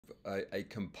a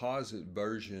composite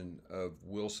version of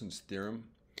Wilson's theorem.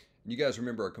 And you guys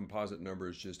remember a composite number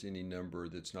is just any number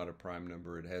that's not a prime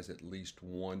number. It has at least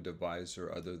one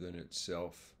divisor other than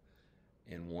itself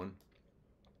and 1.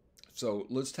 So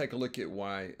let's take a look at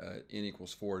why n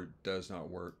equals 4 does not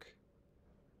work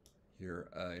here.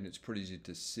 And it's pretty easy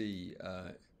to see.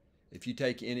 If you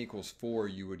take n equals 4,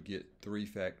 you would get 3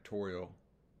 factorial,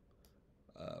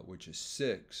 which is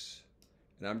 6.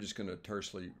 And I'm just going to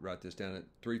tersely write this down.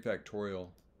 3 factorial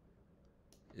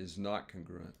is not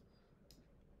congruent.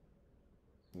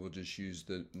 We'll just use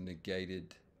the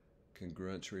negated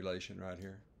congruence relation right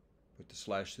here. Put the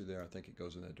slash through there. I think it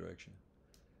goes in that direction.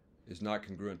 Is not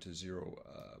congruent to 0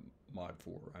 mod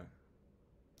 4, right?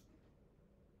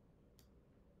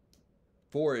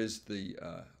 4 is the,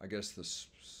 I guess, the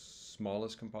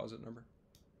smallest composite number.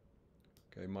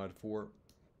 Okay, mod 4. There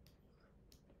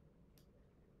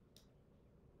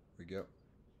we go.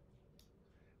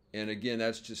 And again,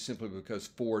 that's just simply because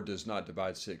 4 does not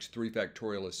divide 6. 3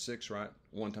 factorial is 6, right?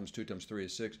 1 times 2 times 3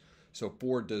 is 6. So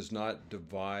 4 does not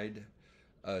divide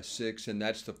 6, and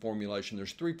that's the formulation.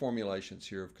 There's 3 formulations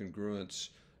here of congruence,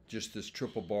 just this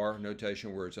triple bar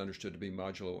notation where it's understood to be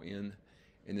modulo n,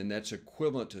 and then that's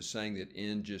equivalent to saying that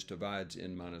n just divides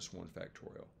n minus 1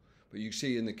 factorial. But you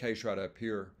see in the case right up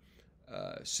here,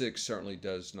 6 certainly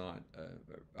does not,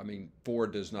 4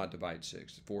 does not divide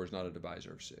 6. 4 is not a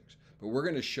divisor of 6. But we're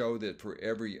going to show that for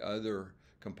every other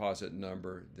composite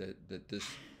number that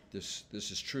this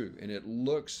is true. And it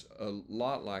looks a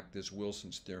lot like this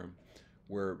Wilson's theorem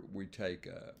where we take,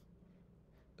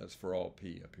 that's for all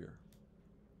p up here,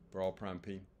 for all prime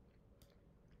p.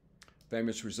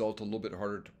 Famous result, a little bit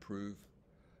harder to prove,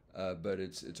 but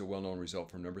it's a well-known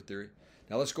result from number theory.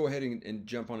 Now let's go ahead and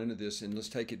jump on into this, and let's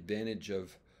take advantage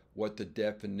of what the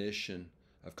definition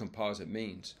of composite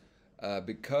means.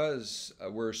 Because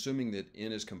we're assuming that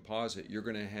n is composite, you're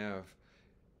going to have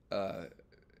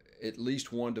at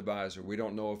least one divisor. We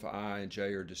don't know if I and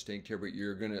j are distinct here, but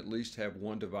you're going to at least have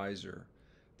one divisor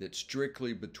that's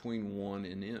strictly between 1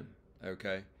 and n,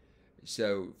 okay?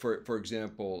 So, for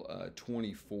example,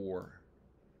 24,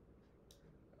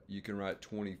 you can write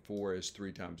 24 as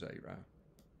 3 times 8, right?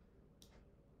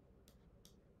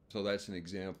 So that's an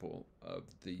example of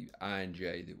the I and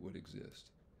j that would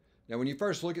exist. Now, when you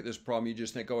first look at this problem, you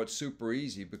just think, oh, it's super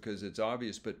easy because it's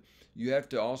obvious, but you have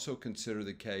to also consider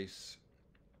the case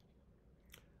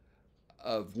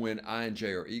of when I and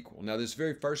j are equal. Now, this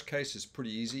very first case is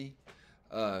pretty easy.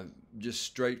 Just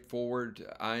straightforward.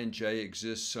 I and j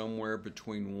exist somewhere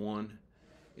between 1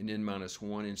 and n minus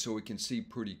 1, and so we can see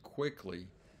pretty quickly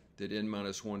that n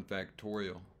minus 1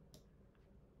 factorial,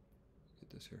 get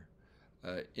this here,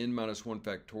 n minus 1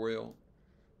 factorial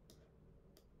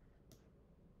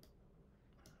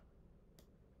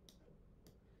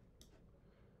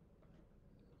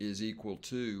is equal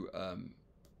to,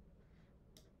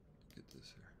 get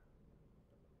this here,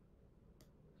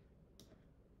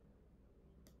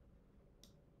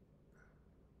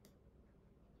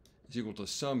 is equal to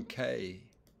some k,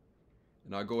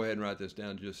 and I'll go ahead and write this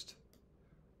down. Just,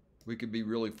 we could be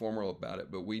really formal about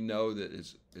it, but we know that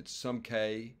it's some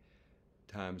k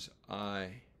times I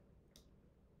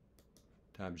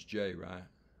times j, right?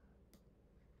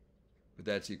 But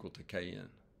that's equal to kn.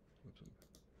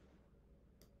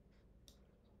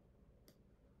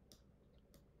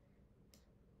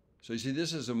 So you see,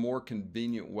 this is a more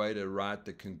convenient way to write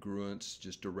the congruence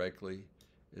just directly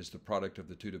as the product of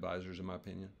the 2 divisors, in my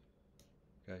opinion.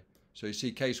 Okay, so you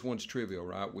see, case 1's trivial,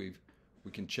 right? We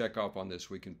can check off on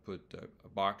this. We can put a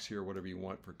box here, whatever you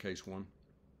want for case 1.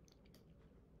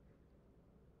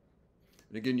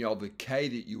 And again, y'all, the k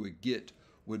that you would get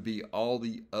would be all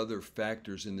the other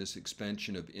factors in this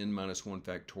expansion of n minus 1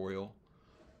 factorial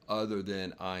other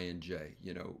than I and j.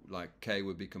 You know, like k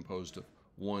would be composed of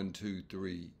 1, 2,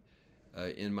 3,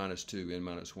 n minus 2, n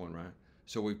minus 1, right?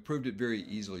 So we proved it very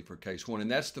easily for case 1. And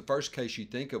that's the first case you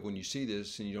think of when you see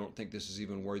this and you don't think this is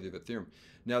even worthy of a theorem.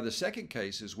 Now, the second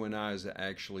case is when I is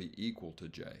actually equal to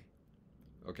j.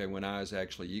 Okay, when I is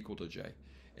actually equal to j.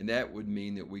 And that would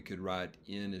mean that we could write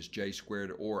n as j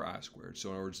squared or I squared. So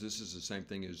in other words, this is the same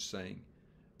thing as saying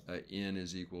n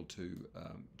is equal to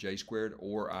j squared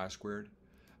or I squared.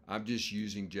 I'm just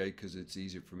using j because it's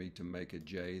easier for me to make a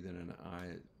j than an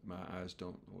I. My eyes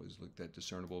don't always look that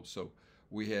discernible. So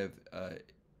we have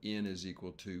n is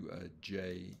equal to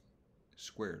j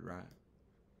squared, right?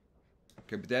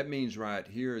 Okay, but that means right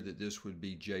here that this would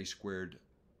be j squared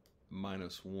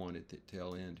minus 1 at the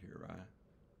tail end here, right?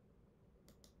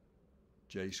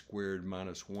 J squared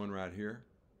minus 1 right here.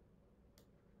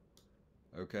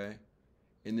 Okay,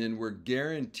 and then we're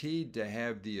guaranteed to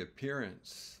have the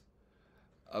appearance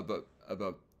of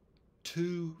a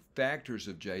two factors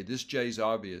of j. This j is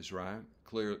obvious, right?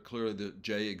 Clearly the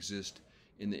j exists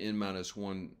in the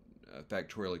n-1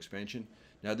 factorial expansion.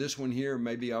 Now this one here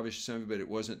may be obvious to some of you, but it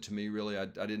wasn't to me really. I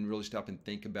didn't really stop and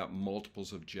think about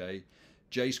multiples of j.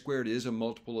 J squared is a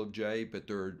multiple of j, but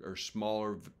there are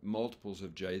smaller multiples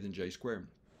of j than j squared.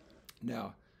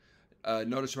 Now,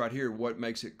 notice right here what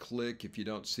makes it click if you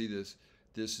don't see this.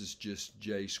 This is just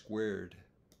j squared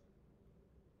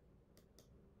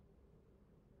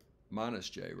minus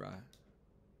j, right?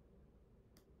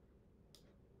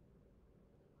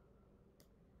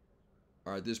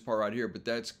 All right, this part right here, but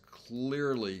that's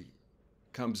clearly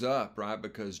comes up, right?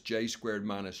 Because j squared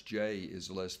minus j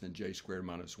is less than j squared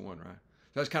minus 1, right?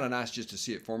 So that's kind of nice just to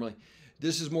see it formally.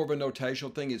 This is more of a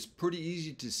notational thing. It's pretty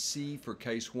easy to see for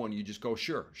case 1. You just go,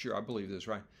 sure, I believe this,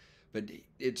 right? But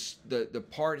it's the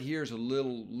part here is a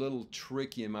little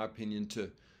tricky, in my opinion,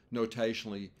 to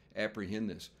notationally apprehend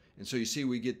this. And so you see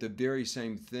we get the very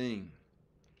same thing.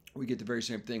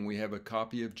 We have a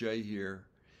copy of j here,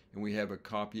 and we have a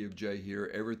copy of j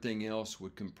here. Everything else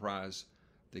would comprise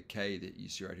the k that you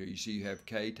see right here. You see you have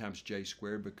k times j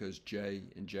squared because j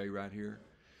and j right here.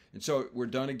 And so we're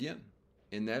done again.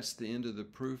 And that's the end of the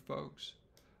proof, folks.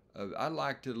 I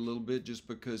liked it a little bit just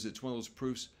because it's one of those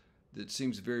proofs that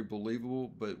seems very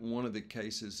believable, but one of the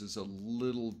cases is a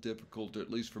little difficult,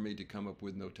 at least for me, to come up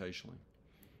with notationally.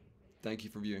 Thank you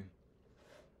for viewing.